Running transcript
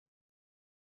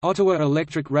Ottawa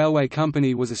Electric Railway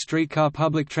Company was a streetcar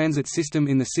public transit system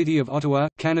in the city of Ottawa,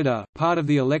 Canada, part of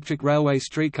the Electric Railway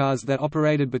streetcars that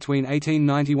operated between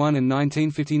 1891 and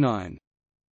 1959.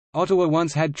 Ottawa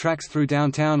once had tracks through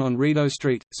downtown on Rideau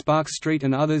Street, Sparks Street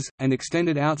and others, and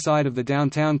extended outside of the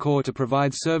downtown core to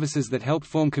provide services that helped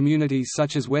form communities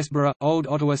such as Westboro, Old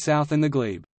Ottawa South and the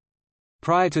Glebe.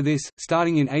 Prior to this,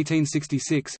 starting in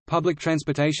 1866, public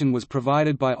transportation was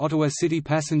provided by Ottawa City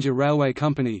Passenger Railway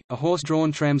Company, a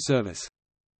horse-drawn tram service.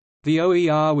 The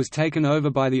OER was taken over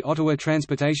by the Ottawa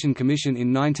Transportation Commission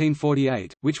in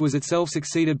 1948, which was itself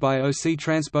succeeded by OC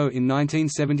Transpo in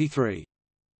 1973.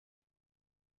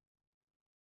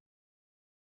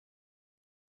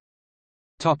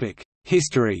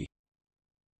 History.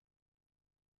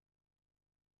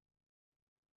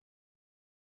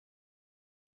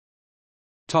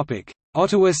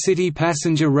 Ottawa City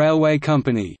Passenger Railway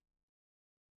Company.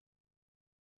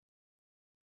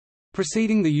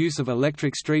 Preceding the use of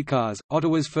electric streetcars,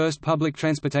 Ottawa's first public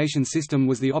transportation system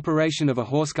was the operation of a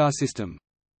horsecar system.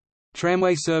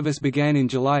 Tramway service began in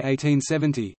July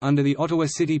 1870, under the Ottawa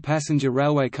City Passenger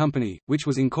Railway Company, which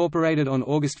was incorporated on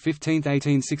August 15,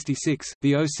 1866.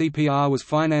 The OCPR was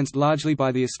financed largely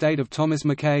by the estate of Thomas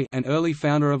Mackay, an early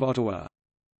founder of Ottawa.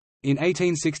 In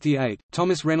 1868,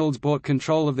 Thomas Reynolds bought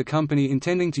control of the company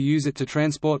intending to use it to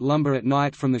transport lumber at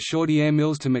night from the Chaudiere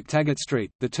Mills to McTaggart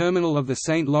Street, the terminal of the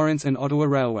St. Lawrence and Ottawa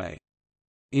Railway.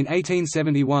 In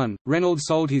 1871, Reynolds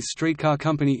sold his streetcar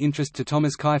company interest to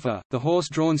Thomas Kiefer. The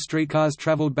horse-drawn streetcars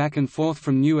travelled back and forth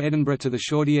from New Edinburgh to the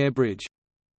Chaudiere Bridge.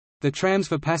 The trams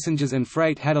for passengers and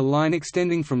freight had a line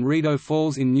extending from Rideau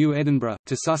Falls in New Edinburgh,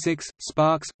 to Sussex,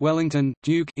 Sparks, Wellington,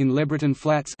 Duke in Lebreton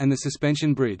Flats and the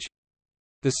Suspension Bridge.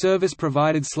 The service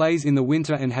provided sleighs in the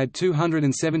winter and had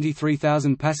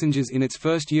 273,000 passengers in its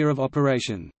first year of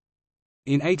operation.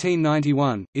 In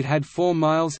 1891, it had 4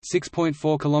 miles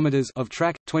 (6.4 kilometers) of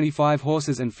track, 25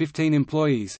 horses and 15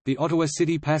 employees. The Ottawa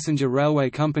City Passenger Railway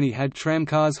Company had tram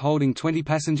cars holding 20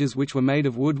 passengers which were made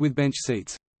of wood with bench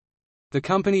seats. The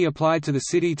company applied to the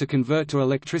city to convert to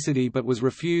electricity but was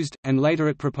refused, and later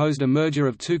it proposed a merger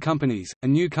of two companies. A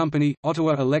new company,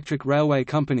 Ottawa Electric Railway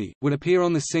Company, would appear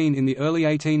on the scene in the early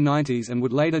 1890s and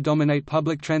would later dominate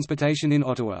public transportation in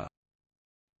Ottawa.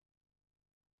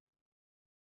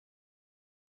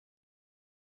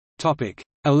 Topic: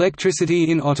 Electricity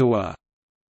in Ottawa.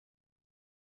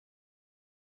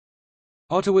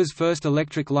 Ottawa's first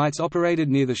electric lights operated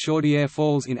near the Chaudiere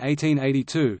Falls in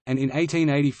 1882, and in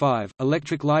 1885,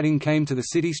 electric lighting came to the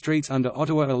city streets under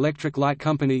Ottawa Electric Light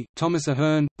Company. Thomas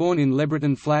Ahern, born in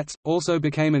Lebreton Flats, also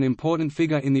became an important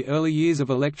figure in the early years of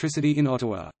electricity in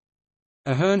Ottawa.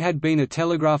 Ahern had been a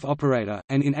telegraph operator,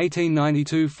 and in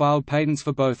 1892 filed patents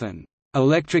for both an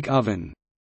electric oven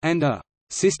and a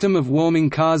system of warming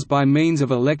cars by means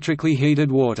of electrically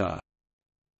heated water.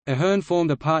 Ahern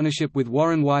formed a partnership with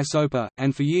Warren Y. Soper,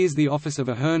 and for years the office of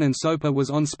Ahern and Soper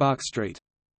was on Sparks Street.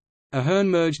 Ahern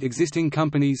merged existing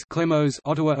companies Clemo's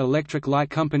Ottawa Electric Light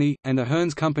Company, and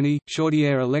Ahern's company,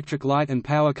 Chaudiere Electric Light and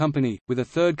Power Company, with a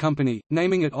third company,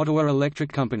 naming it Ottawa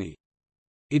Electric Company.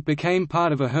 It became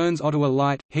part of Ahern's Ottawa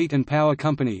Light, Heat and Power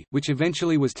Company, which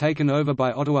eventually was taken over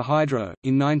by Ottawa Hydro.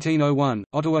 In 1901,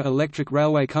 Ottawa Electric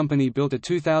Railway Company built a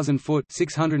 2,000-foot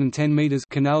 (610 meters)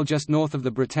 canal just north of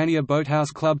the Britannia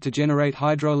Boathouse Club to generate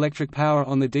hydroelectric power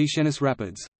on the Deschênes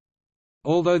Rapids.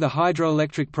 Although the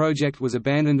hydroelectric project was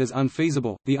abandoned as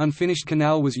unfeasible, the unfinished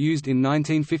canal was used in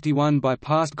 1951 by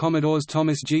past Commodores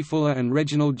Thomas G. Fuller and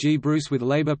Reginald G. Bruce with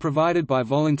labour provided by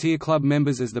volunteer club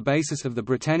members as the basis of the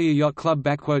Britannia Yacht Club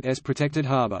 *S protected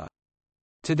harbour.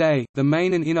 Today, the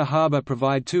main and inner harbour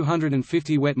provide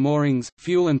 250 wet moorings,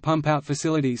 fuel and pump-out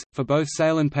facilities, for both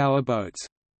sail and power boats.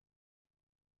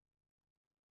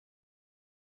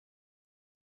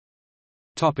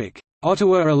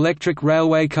 Ottawa Electric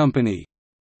Railway Company.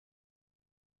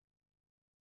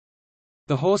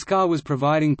 The horsecar was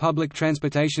providing public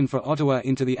transportation for Ottawa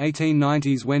into the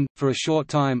 1890s when, for a short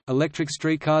time, electric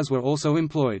streetcars were also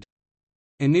employed.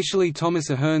 Initially Thomas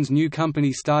Ahern's new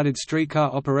company started streetcar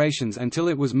operations until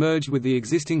it was merged with the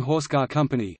existing horsecar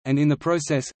company, and in the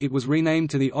process, it was renamed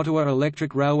to the Ottawa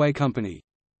Electric Railway Company.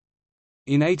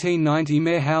 In 1890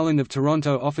 Mayor Howland of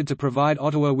Toronto offered to provide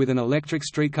Ottawa with an electric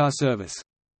streetcar service.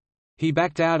 He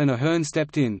backed out and Ahern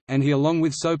stepped in, and he along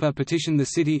with Soper petitioned the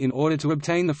city in order to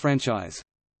obtain the franchise.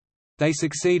 They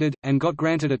succeeded, and got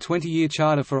granted a 20-year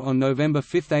charter for. On November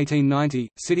 5, 1890,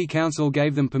 City Council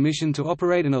gave them permission to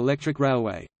operate an electric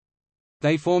railway.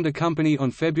 They formed a company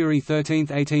on February 13,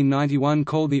 1891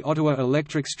 called the Ottawa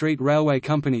Electric Street Railway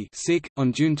Company.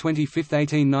 On June 25,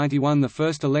 1891 the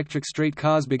first electric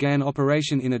streetcars began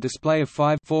operation in a display of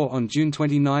 4 on June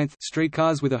 29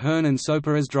 streetcars with Ahern and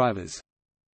Soper as drivers.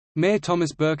 Mayor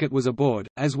Thomas Burkitt was aboard,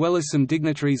 as well as some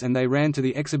dignitaries, and they ran to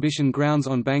the exhibition grounds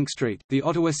on Bank Street. The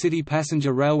Ottawa City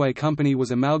Passenger Railway Company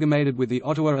was amalgamated with the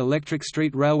Ottawa Electric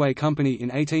Street Railway Company in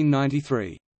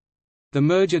 1893. The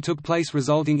merger took place,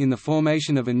 resulting in the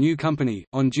formation of a new company.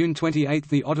 On June 28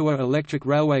 the Ottawa Electric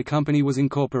Railway Company was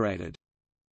incorporated.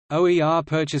 OER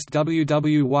purchased W.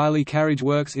 W. Wiley Carriage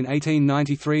Works in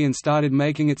 1893 and started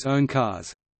making its own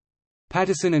cars.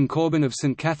 Patterson and Corbin of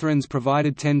St Catharines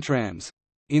provided 10 trams.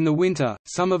 In the winter,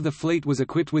 some of the fleet was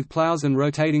equipped with ploughs and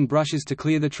rotating brushes to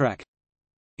clear the track.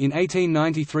 In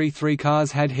 1893 3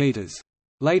 cars had heaters.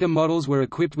 Later models were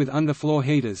equipped with underfloor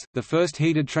heaters, the first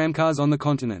heated tramcars on the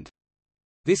continent.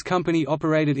 This company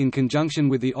operated in conjunction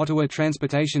with the Ottawa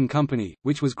Transportation Company,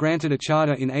 which was granted a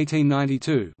charter in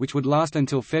 1892 which would last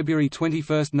until February 21,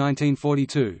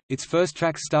 1942. Its first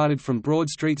tracks started from Broad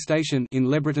Street Station in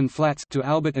Lebreton Flats to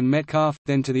Albert and Metcalfe,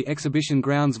 then to the exhibition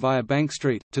grounds via Bank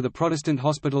Street, to the Protestant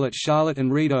Hospital at Charlotte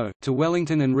and Rideau, to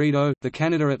Wellington and Rideau, the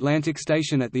Canada Atlantic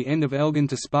Station at the end of Elgin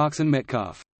to Sparks and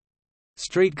Metcalfe.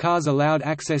 Streetcars allowed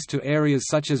access to areas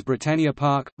such as Britannia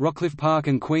Park, Rockcliffe Park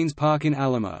and Queen's Park in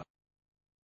Alamo.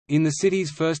 In the city's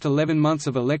first 11 months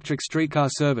of electric streetcar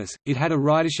service, it had a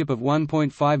ridership of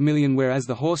 1.5 million, whereas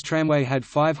the horse tramway had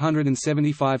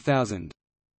 575,000.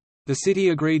 The city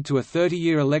agreed to a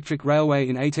 30-year electric railway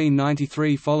in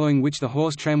 1893, following which the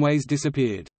horse tramways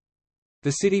disappeared.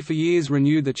 The city for years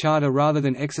renewed the charter rather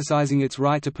than exercising its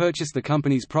right to purchase the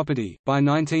company's property. By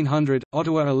 1900,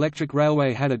 Ottawa Electric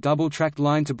Railway had a double-tracked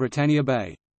line to Britannia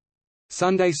Bay.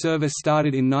 Sunday service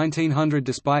started in 1900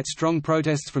 despite strong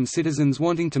protests from citizens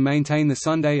wanting to maintain the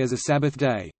Sunday as a Sabbath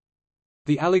day.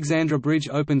 The Alexandra Bridge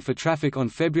opened for traffic on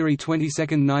February 22,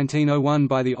 1901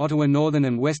 by the Ottawa Northern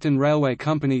and Western Railway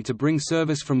Company to bring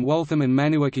service from Waltham and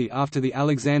Maniwaki. After the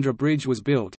Alexandra Bridge was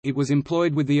built, it was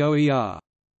employed with the OER.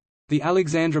 The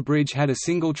Alexandra Bridge had a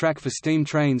single track for steam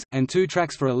trains, and 2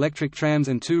 tracks for electric trams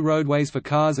and 2 roadways for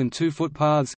cars and 2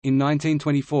 footpaths. In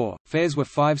 1924, fares were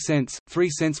 5 cents, 3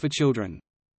 cents for children.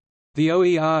 The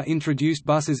OER introduced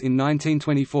buses in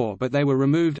 1924, but they were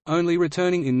removed, only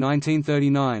returning in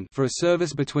 1939 for a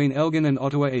service between Elgin and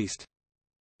Ottawa East.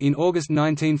 In August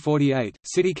 1948,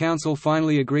 City Council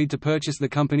finally agreed to purchase the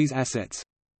company's assets.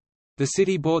 The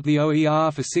city bought the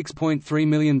OER for $6.3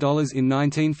 million in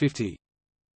 1950.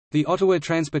 The Ottawa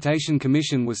Transportation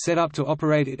Commission was set up to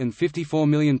operate it, and 54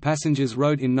 million passengers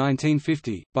rode in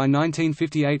 1950. By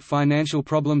 1958, financial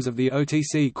problems of the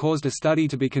OTC caused a study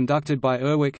to be conducted by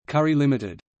Erwick, Curry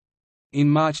Limited. In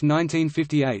March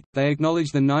 1958, they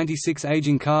acknowledged the 96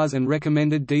 aging cars and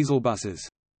recommended diesel buses.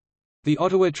 The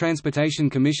Ottawa Transportation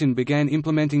Commission began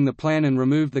implementing the plan and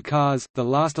removed the cars. The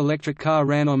last electric car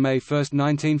ran on May 1,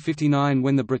 1959,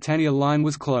 when the Britannia line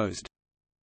was closed.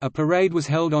 A parade was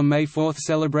held on May 4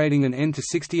 celebrating an end to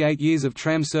 68 years of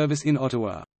tram service in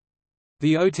Ottawa.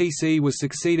 The OTC was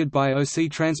succeeded by OC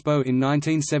Transpo in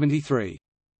 1973.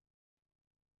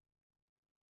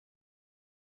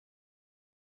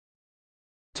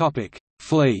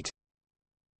 Fleet.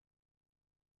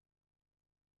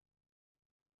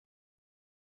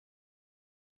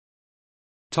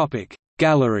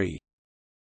 Gallery.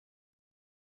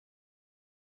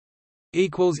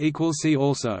 See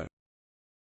also